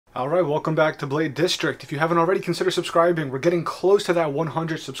Alright, welcome back to Blade District. If you haven't already, consider subscribing. We're getting close to that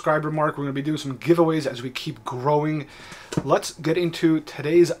 100 subscriber mark. We're going to be doing some giveaways as we keep growing. Let's get into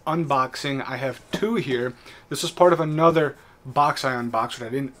today's unboxing. I have two here. This is part of another box I unboxed that I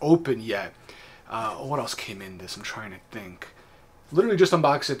didn't open yet. What else came in this? I'm trying to think. Literally just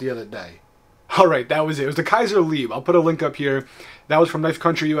unboxed it the other day. Alright, that was it. It was the Kaiser Lieb. I'll put a link up here. That was from Knife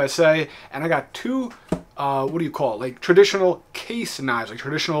Country USA. And I got two, what do you call it? Like traditional case knives, like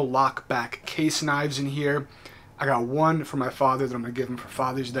traditional lock-back case knives in here. I got one for my father that I'm going to give him for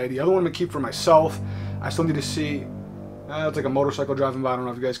Father's Day. The other one I'm going to keep for myself. I still need to see. It's like a motorcycle driving by. I don't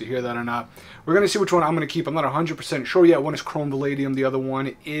know if you guys can hear that or not. We're going to see which one I'm going to keep. I'm not 100% sure yet. One is Chrome Vanadium. The other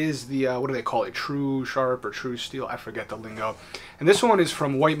one is the, what do they call it? Tru-Sharp or True Steel. I forget the lingo. And this one is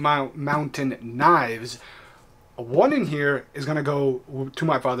from White Mountain Knives. One in here is going to go to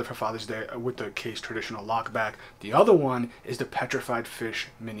my father for Father's Day with the Case traditional lockback. The other one is the Petrified Fish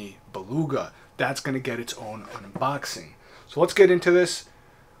Mini Beluga. That's going to get its own unboxing. So let's get into this.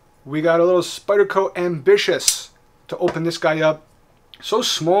 We got a little Spyderco Ambitious to open this guy up. So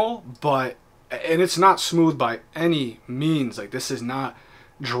small, and it's not smooth by any means. Like, this is not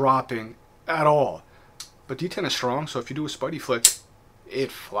dropping at all. But D10 is strong, so if you do a Spidey flick,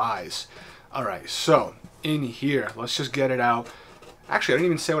 it flies. Alright, so in here, let's just get it out. Actually, I didn't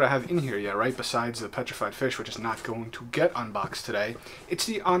even say what I have in here yet, right? Besides the Petrified Fish, which is not going to get unboxed today. It's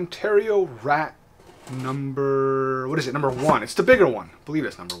the Ontario Rat number, what is it, number 1. It's the bigger one. I believe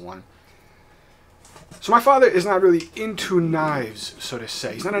it's number 1. So my father is not really into knives, so to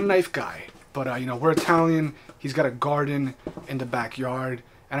say. He's not a knife guy. But, you know, we're Italian. He's got a garden in the backyard.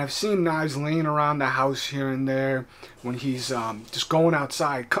 And I've seen knives laying around the house here and there when he's just going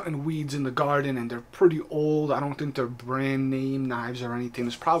outside, cutting weeds in the garden. And they're pretty old. I don't think they're brand name knives or anything.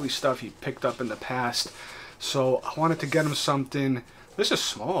 There's probably stuff he picked up in the past. So I wanted to get him something. This is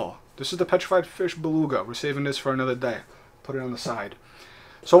small. This is the Petrified Fish Beluga. We're saving this for another day. Put it on the side.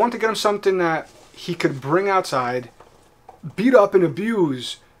 So I wanted to get him something that he could bring outside, beat up and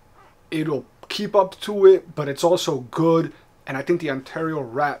abuse. It'll keep up to it, but it's also good. And I think the Ontario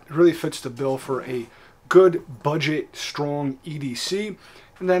Rat really fits the bill for a good budget, strong EDC.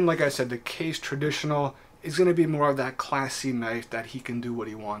 And then, like I said, the Case Traditional is going to be more of that classy knife that he can do what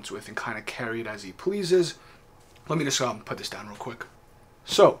he wants with and kind of carry it as he pleases. Let me just put this down real quick.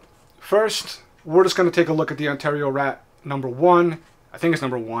 So, first, we're just going to take a look at the Ontario Rat number 1. I think it's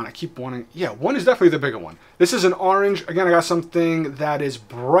number 1. I keep wanting... Yeah, 1 is definitely the bigger one. This is an orange. Again, I got something that is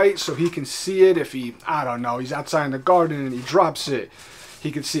bright so he can see it. If he, I don't know, he's outside in the garden and he drops it,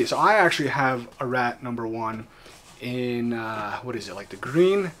 he can see it. So I actually have a Rat number 1 in, what is it, like the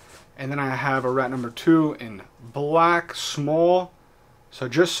green. And then I have a Rat number 2 in black, small. So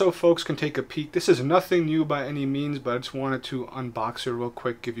just so folks can take a peek, this is nothing new by any means, but I just wanted to unbox it real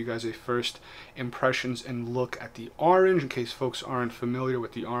quick, give you guys a first impressions and look at the orange in case folks aren't familiar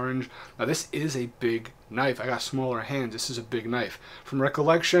with the orange. Now this is a big knife. I got smaller hands. This is a big knife. From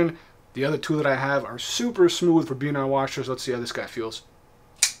recollection, the other two that I have are super smooth for being on washers. Let's see how this guy feels.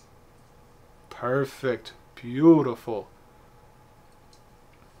 Perfect. Beautiful.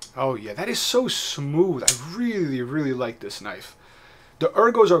 Oh yeah, that is so smooth. I really, really like this knife. The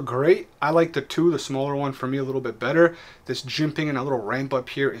ergos are great. I like the 2, the smaller one for me a little bit better. This jimping and a little ramp up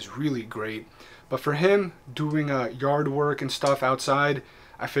here is really great. But for him, doing yard work and stuff outside,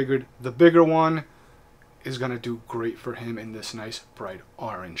 I figured the bigger one is going to do great for him in this nice bright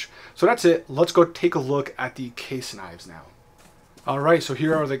orange. So that's it. Let's go take a look at the case knives now. Alright, so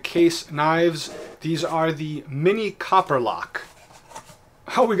here are the case knives. These are the Mini CopperLock.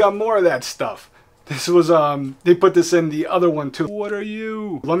 Oh, we got more of that stuff. This was, they put this in the other one too. What are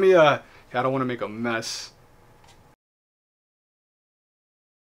you? Let me, I don't want to make a mess.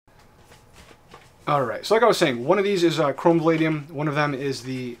 Alright, so like I was saying, one of these is Chrome Vanadium. One of them is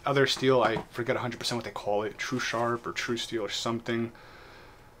the other steel. I forget 100% what they call it. Tru-Sharp or True Steel or something.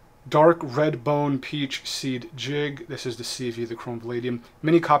 Dark Red Bone Peach Seed Jig. This is the CV, the Chrome Vanadium.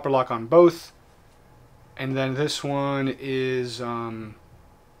 Mini CopperLock on both. And then this one is,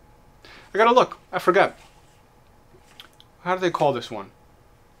 I gotta look. I forgot. How do they call this one?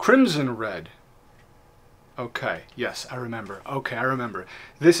 Crimson Red. Okay. Yes, I remember. Okay, I remember.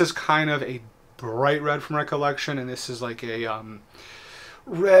 This is kind of a bright red from recollection, and this is like a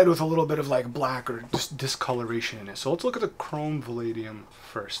red with a little bit of like black or just discoloration in it. So let's look at the Chrome Vanadium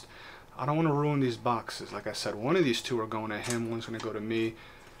first. I don't want to ruin these boxes. Like I said, one of these two are going to him. One's going to go to me.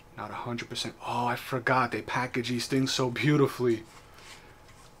 Not 100%. Oh, I forgot. They package these things so beautifully.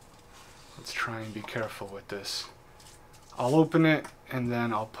 Let's try and be careful with this. I'll open it and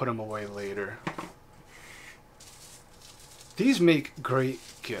then I'll put them away later. These make great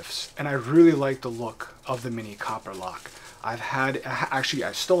gifts, and I really like the look of the Mini CopperLock. Actually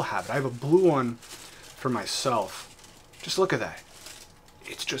I still have it. I have a blue one for myself. Just look at that.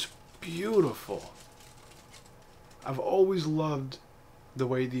 It's just beautiful. I've always loved the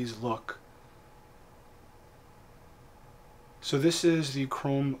way these look. So this is the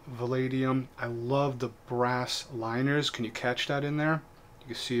Chrome Vanadium. I love the brass liners. Can you catch that in there? You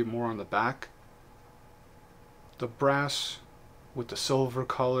can see it more on the back. The brass with the silver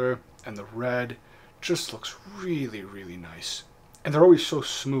color and the red just looks really, really nice. And they're always so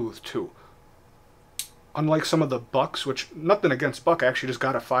smooth too. Unlike some of the Bucks, which, nothing against Buck, I actually just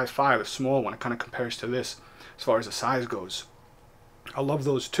got a 5.5, a small one. It kind of compares to this as far as the size goes. I love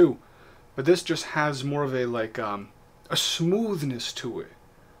those too. But this just has more of a, like, a smoothness to it.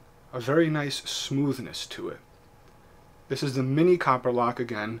 A very nice smoothness to it. This is the Mini CopperLock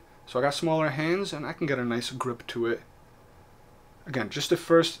again. So I got smaller hands and I can get a nice grip to it. Again, just the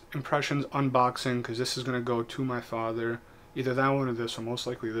first impressions unboxing, because this is going to go to my father. Either that one or this one, most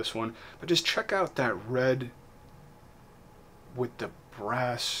likely this one. But just check out that red with the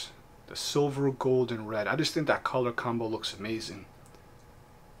brass, the silver, gold, and red. I just think that color combo looks amazing.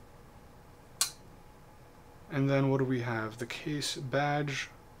 And then what do we have? The case badge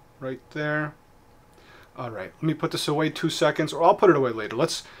right there. Alright, let me put this away 2 seconds, or I'll put it away later.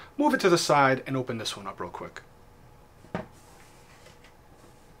 Let's move it to the side and open this one up real quick.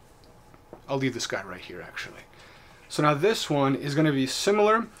 I'll leave this guy right here actually. So now this one is going to be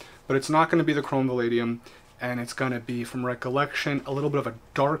similar, but it's not going to be the Chrome Vanadium, and it's going to be, from recollection, a little bit of a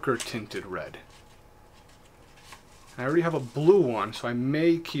darker tinted red. I already have a blue one, so I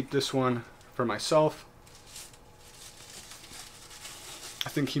may keep this one for myself. I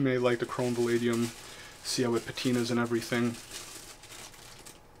think he may like the Chrome Vanadium, see how it patinas and everything.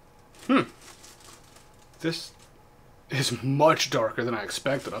 This is much darker than I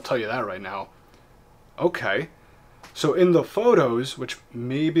expected, I'll tell you that right now. Okay. So in the photos, which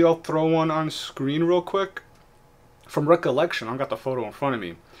maybe I'll throw one on screen real quick, from recollection, I've got the photo in front of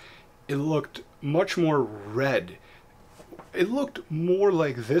me, it looked much more red. It looked more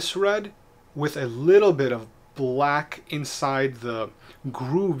like this red with a little bit of black inside the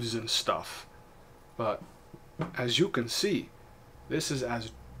grooves and stuff. But as you can see, this is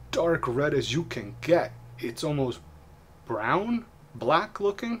as dark red as you can get. It's almost brown, black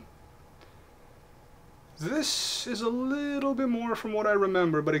looking. This is a little bit more from what I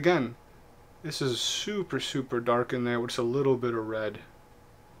remember, but again, this is super, super dark in there with a little bit of red.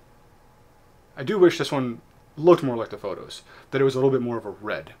 I do wish this one looked more like the photos, that it was a little bit more of a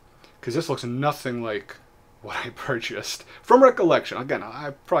red, because this looks nothing like what I purchased. From recollection, again,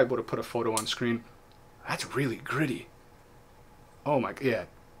 I probably would have put a photo on screen. That's really gritty. Oh my, yeah,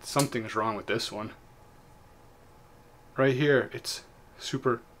 something's wrong with this one. Right here, it's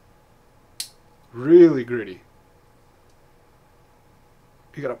super, really gritty.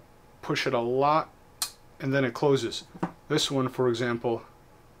 You gotta push it a lot, and then it closes. This one, for example,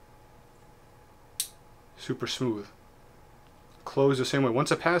 super smooth. Close the same way.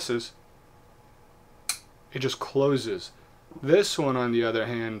 Once it passes, it just closes. This one, on the other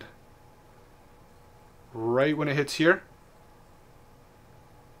hand, right when it hits here,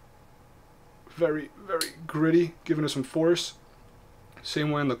 very, very gritty, giving it some force.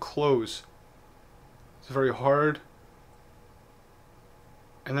 Same way on the close. It's very hard.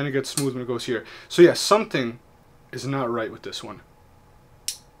 And then it gets smooth when it goes here. So yeah, something is not right with this one.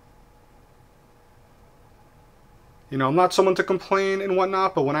 You know, I'm not someone to complain and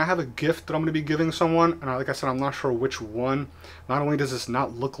whatnot, but when I have a gift that I'm going to be giving someone, and like I said, I'm not sure which one, not only does this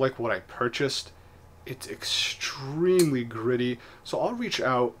not look like what I purchased, it's extremely gritty. So I'll reach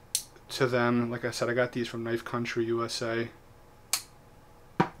out to them. Like I said, I got these from Knife Country, USA.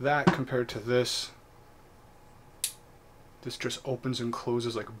 That compared to this just opens and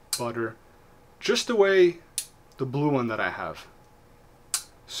closes like butter. Just the way the blue one that I have.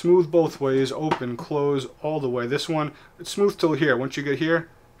 Smooth both ways, open, close, all the way. This one, it's smooth till here. Once you get here,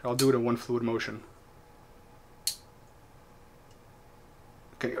 I'll do it in one fluid motion.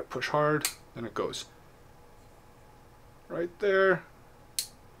 Okay, you gotta push hard, then it goes. Right there.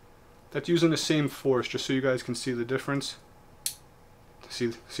 That's using the same force, just so you guys can see the difference.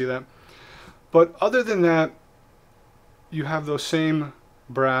 See that? But other than that, you have those same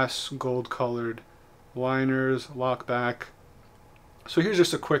brass, gold colored liners, lock back. So here's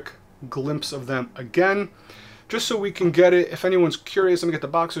just a quick glimpse of them again, just so we can get it. If anyone's curious, let me get the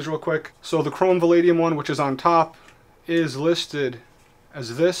boxes real quick. So the Chrome Vanadium one, which is on top, is listed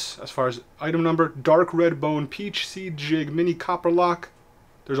as this, as far as item number, dark red bone peach seed jig mini copper lock.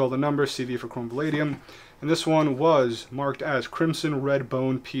 There's all the numbers, CV for Chrome Vanadium. And this one was marked as Crimson Red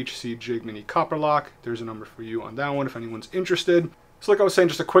Bone Peach Seed Jig Mini Copperlock. There's a number for you on that one if anyone's interested. So like I was saying,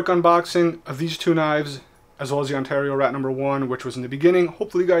 just a quick unboxing of these two knives, as well as the Ontario Rat number 1, which was in the beginning.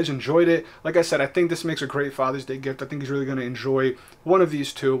 Hopefully you guys enjoyed it. Like I said, I think this makes a great Father's Day gift. I think he's really going to enjoy one of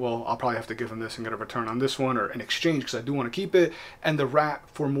these two. Well, I'll probably have to give him this and get a return on this one, or an exchange, because I do want to keep it. And the Rat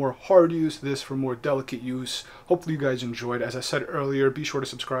for more hard use, this for more delicate use. Hopefully you guys enjoyed. As I said earlier, be sure to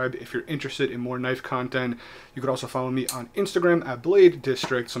subscribe if you're interested in more knife content. You could also follow me on Instagram at Blade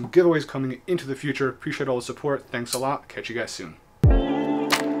District. Some giveaways coming into the future. Appreciate all the support. Thanks a lot. Catch you guys soon.